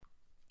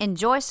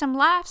Enjoy some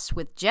laughs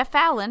with Jeff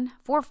Allen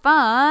for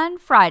Fun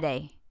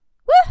Friday.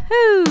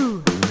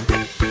 Woohoo!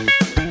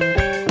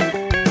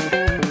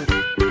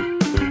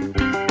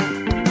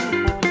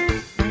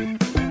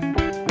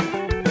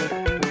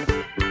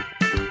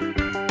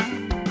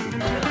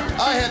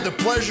 I had the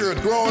pleasure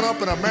of growing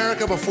up in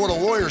America before the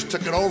lawyers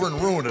took it over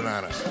and ruined it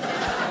on us.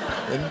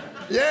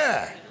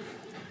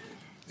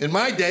 In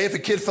my day, if a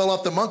kid fell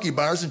off the monkey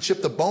bars and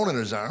chipped a bone in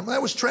his arm,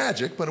 that was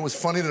tragic, but it was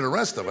funny to the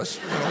rest of us.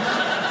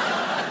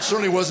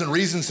 Certainly wasn't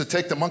reasons to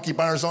take the monkey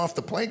bars off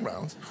the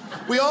playgrounds.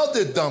 We all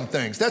did dumb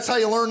things. That's how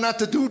you learn not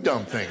to do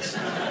dumb things.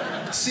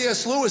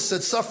 C.S. Lewis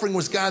said suffering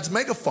was God's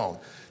megaphone.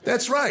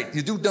 That's right.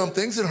 You do dumb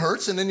things, it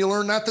hurts, and then you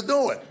learn not to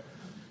do it.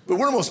 But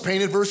we're the most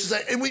painted verses.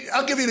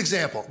 I'll give you an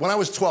example. When I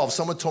was 12,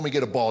 someone told me to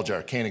get a ball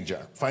jar, canning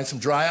jar. Find some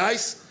dry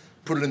ice,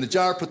 put it in the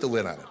jar, put the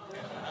lid on it.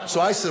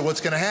 So I said, what's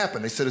going to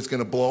happen? They said, it's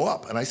going to blow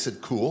up. And I said,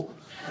 cool.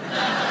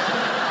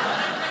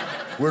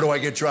 Where do I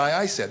get dry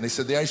ice at? And they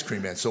said, the ice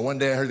cream man. So one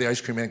day I heard the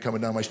ice cream man coming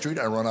down my street.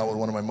 I run out with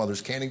one of my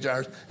mother's canning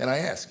jars, and I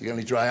asked, you got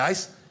any dry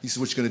ice? He said,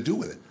 what you going to do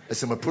with it? I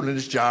said, I'm going to put it in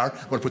this jar,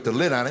 I'm going to put the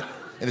lid on it,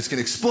 and it's going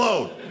to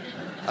explode.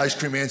 Ice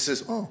cream man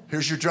says, oh,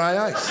 here's your dry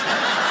ice.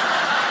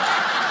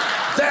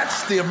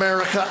 That's the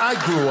America I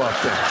grew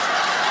up in.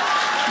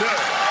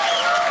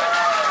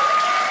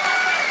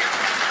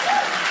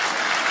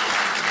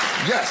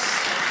 Yes.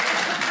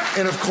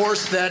 And of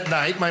course, that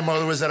night, my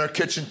mother was at our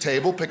kitchen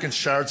table picking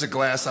shards of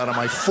glass out of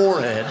my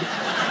forehead.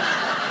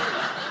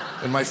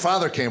 And my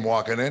father came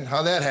walking in.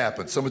 How'd that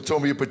happen? Someone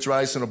told me you put dry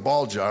ice in a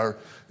ball jar,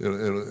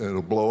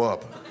 it'll blow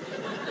up.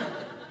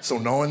 So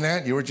knowing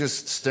that, you were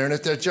just staring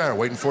at that jar,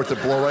 waiting for it to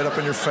blow right up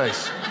in your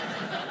face.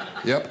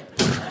 Yep.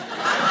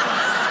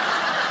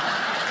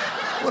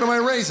 What am I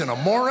raising, a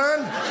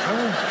moron?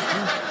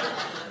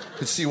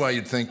 Could see why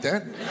you'd think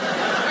that.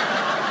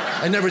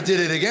 I never did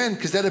it again,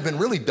 because that'd have been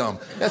really dumb.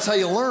 That's how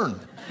you learn.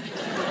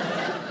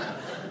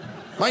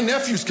 My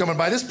nephew's coming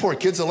by. This poor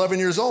kid's 11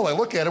 years old. I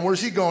look at him.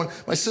 Where's he going?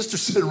 My sister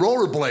said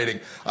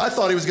rollerblading. I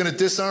thought he was going to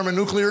disarm a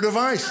nuclear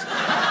device.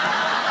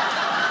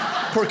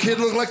 Poor kid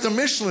looked like the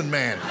Michelin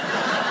Man.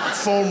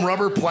 Foam,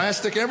 rubber,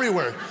 plastic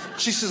everywhere.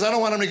 She says, I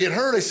don't want him to get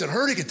hurt. I said,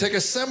 hurt? He could take a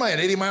semi at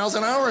 80 miles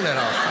an hour in that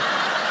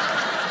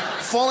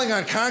outfit. Falling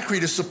on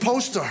concrete is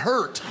supposed to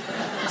hurt.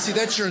 See,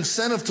 that's your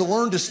incentive to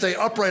learn to stay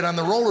upright on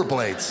the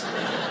rollerblades.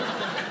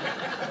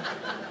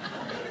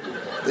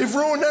 They've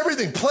ruined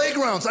everything.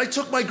 Playgrounds. I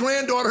took my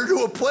granddaughter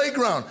to a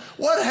playground.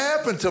 What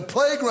happened to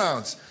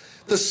playgrounds?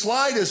 The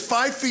slide is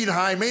 5 feet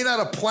high, made out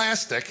of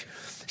plastic.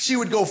 She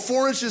would go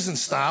 4 inches and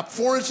stop,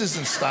 4 inches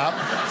and stop,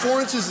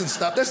 4 inches and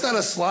stop. That's not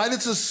a slide,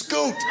 it's a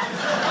scoot.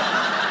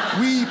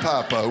 Wee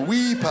papa,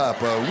 wee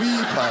papa,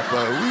 wee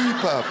papa, wee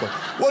papa.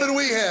 What did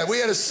we have? We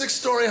had a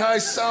 6-story high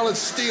solid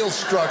steel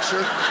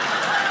structure.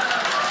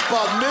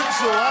 About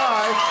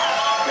mid-July,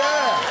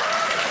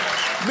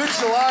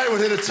 mid-July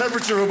would hit a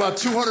temperature of about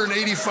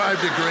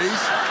 285 degrees.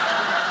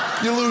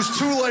 You lose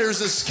 2 layers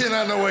of skin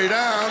on the way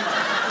down.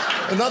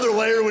 Another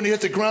layer when you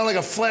hit the ground like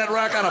a flat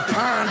rock on a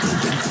pond.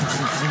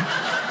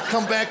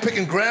 Come back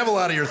picking gravel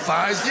out of your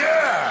thighs.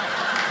 Yeah!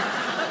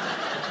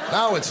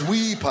 Now it's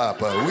wee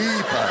papa,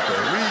 wee papa,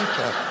 wee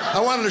papa.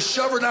 I wanted to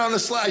shove her down the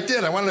slide. I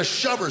did. I wanted to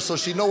shove her so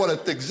she'd know what an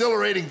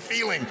exhilarating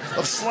feeling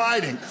of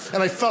sliding.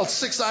 And I felt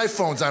 6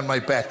 iPhones on my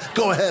back.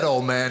 Go ahead,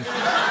 old man.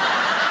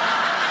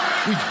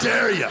 We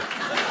dare you.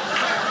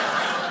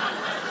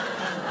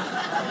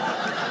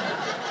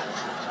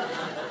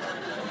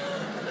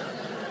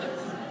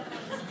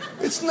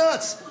 It's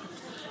nuts.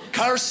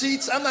 Car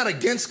seats, I'm not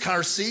against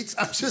car seats.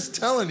 I'm just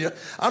telling you,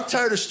 I'm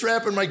tired of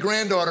strapping my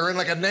granddaughter in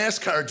like a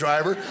NASCAR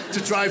driver to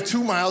drive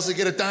 2 miles to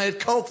get a Diet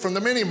Coke from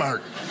the Mini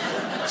Mart.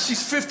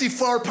 She's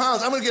 54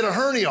 pounds. I'm gonna get a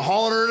hernia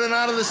hauling her in and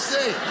out of the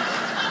state.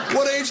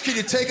 What age can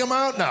you take them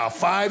out now?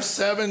 5,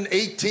 7,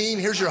 18?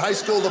 Here's your high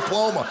school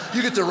diploma.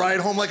 You get to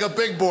ride home like a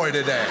big boy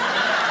today.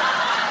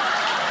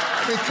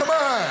 I mean, come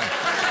on.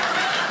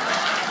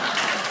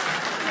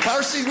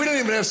 Car seat, we didn't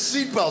even have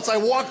seat belts. I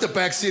walked the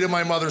back seat of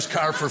my mother's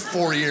car for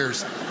 4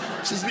 years.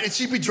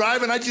 She'd be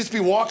driving, I'd just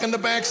be walking the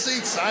back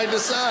seat side to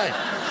side.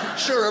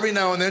 Sure, every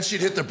now and then she'd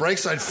hit the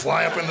brakes, I'd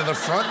fly up into the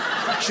front.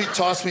 She'd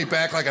toss me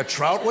back like a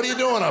trout. What are you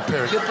doing up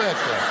here? Get back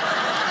there.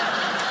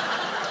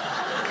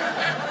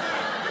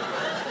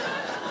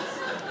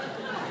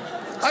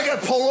 I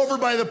got pulled over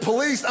by the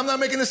police. I'm not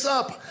making this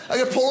up. I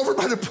got pulled over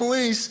by the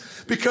police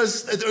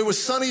because it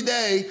was sunny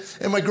day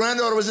and my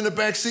granddaughter was in the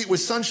back seat with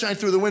sunshine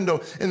through the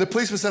window, and the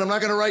policeman said, I'm not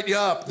going to write you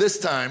up this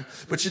time,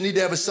 but you need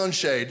to have a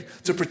sunshade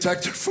to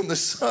protect her from the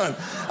sun.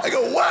 I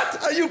go,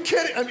 what? Are you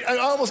kidding? I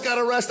almost got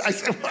arrested. I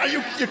said,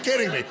 you're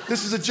kidding me.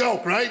 This is a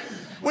joke, right?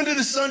 When did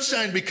the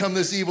sunshine become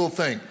this evil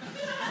thing?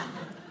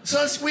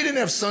 We didn't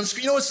have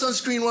sunscreen. You know what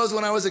sunscreen was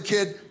when I was a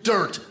kid?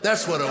 Dirt.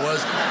 That's what it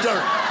was.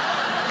 Dirt.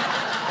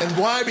 And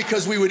why?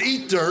 Because we would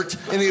eat dirt,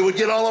 and it would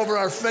get all over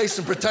our face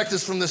and protect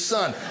us from the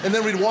sun. And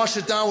then we'd wash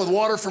it down with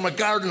water from a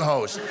garden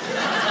hose.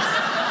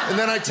 And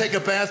then I'd take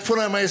a bath, put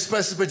on my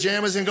asbestos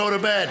pajamas, and go to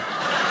bed.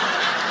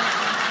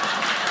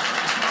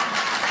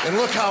 And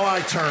look how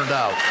I turned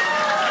out.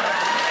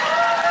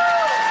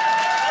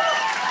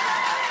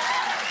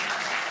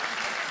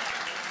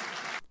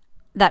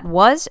 That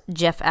was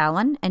Jeff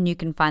Allen, and you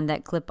can find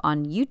that clip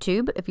on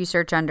YouTube if you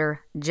search under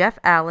Jeff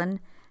Allen,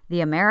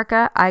 The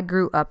America I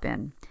Grew Up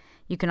In.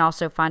 You can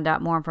also find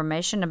out more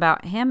information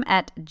about him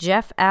at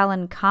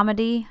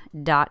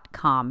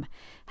jeffallencomedy.com.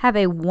 Have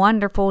a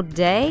wonderful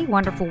day,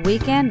 wonderful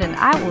weekend, and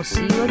I will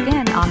see you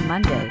again on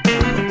Monday.